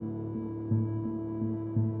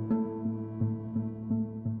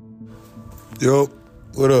Yo,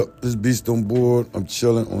 what up? This Beast on board. I'm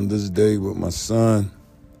chilling on this day with my son,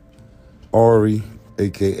 Ari,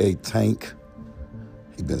 a.k.a. Tank.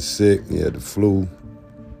 He been sick. He had the flu.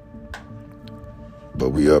 But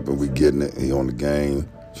we up and we getting it. He on the game,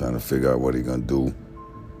 trying to figure out what he gonna do.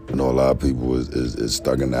 I know a lot of people is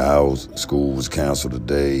stuck in the house. School was canceled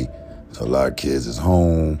today, so a lot of kids is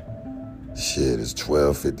home. Shit, it's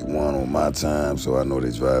 12:51 on my time, so I know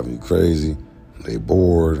they driving you crazy. They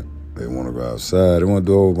bored. They want to go outside. They want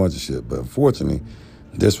to do a whole bunch of shit. But unfortunately,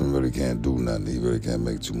 this one really can't do nothing. He really can't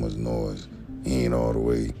make too much noise. He ain't all the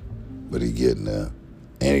way, but he getting there.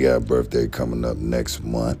 And he got a birthday coming up next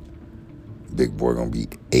month. Big boy gonna be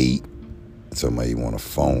 8. Somebody you want a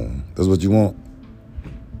phone. That's what you want?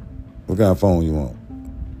 What kind of phone you want?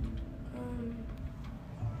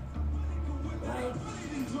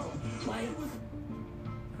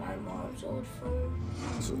 My mom's old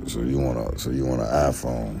phone. So you want an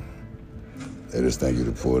iPhone? They just think you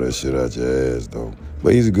to pull that shit out your ass though.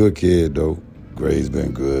 But he's a good kid though. Grades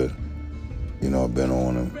been good. You know, I've been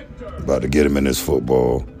on him. About to get him in this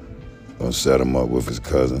football. Gonna set him up with his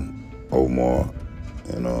cousin, Omar,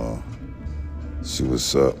 and see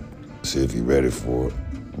what's up. See if he ready for it.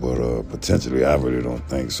 But potentially, I really don't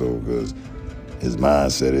think so because his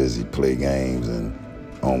mindset is he play games and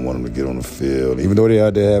I don't want him to get on the field, even though they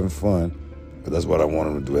out there having fun. But that's what I want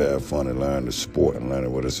him to do, have fun and learn the sport and learn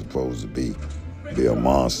what it's supposed to be. Be a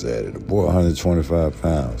monster at it. The boy 125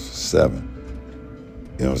 pounds, 7.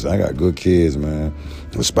 You know what I'm saying? I got good kids, man.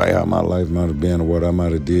 Despite how my life might have been or what I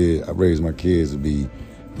might have did, I raised my kids to be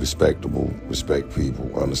respectable, respect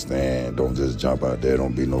people, understand, don't just jump out there,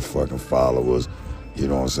 don't be no fucking followers. You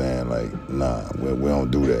know what I'm saying? Like, nah, we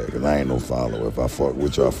don't do that, because I ain't no follower. If I fuck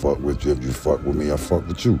with you, I fuck with you. If you fuck with me, I fuck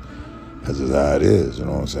with you. That's just how it is, you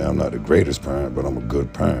know what I'm saying? I'm not the greatest parent, but I'm a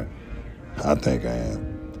good parent. I think I am.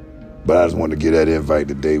 But I just wanted to get that invite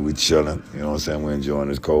today. We chilling, you know what I'm saying? We're enjoying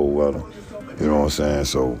this cold weather, you know what I'm saying?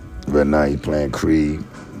 So right now he playing Creed,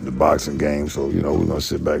 the boxing game, so, you know, we're going to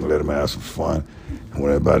sit back and let him have some fun. And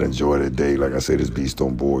when everybody enjoy their day, like I say, this Beast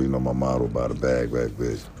on board, you know, my motto, by the bag back,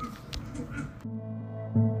 bitch.